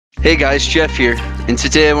Hey guys, Jeff here, and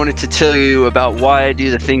today I wanted to tell you about why I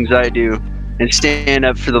do the things I do and stand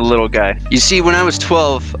up for the little guy. You see, when I was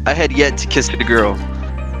 12, I had yet to kiss a girl.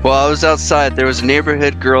 While I was outside, there was a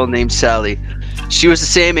neighborhood girl named Sally. She was the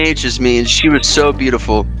same age as me, and she was so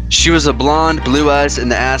beautiful. She was a blonde, blue eyes,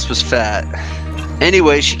 and the ass was fat.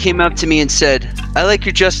 Anyway, she came up to me and said, "I like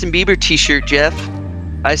your Justin Bieber t-shirt, Jeff."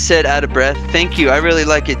 I said out of breath, "Thank you, I really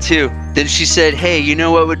like it too." Then she said, "Hey, you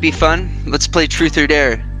know what would be fun? Let's play Truth or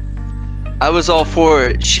Dare." I was all for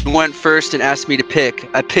it. She went first and asked me to pick.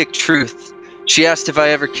 I picked truth. She asked if I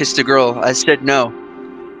ever kissed a girl. I said no.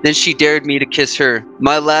 Then she dared me to kiss her.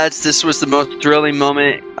 My lads, this was the most thrilling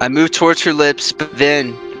moment. I moved towards her lips, but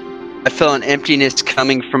then I felt an emptiness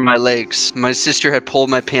coming from my legs. My sister had pulled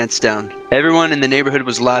my pants down. Everyone in the neighborhood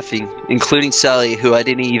was laughing, including Sally, who I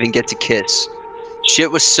didn't even get to kiss. Shit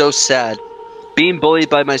was so sad. Being bullied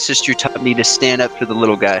by my sister taught me to stand up for the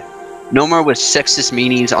little guy. No more with sexist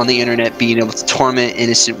meanings on the internet being able to torment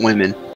innocent women.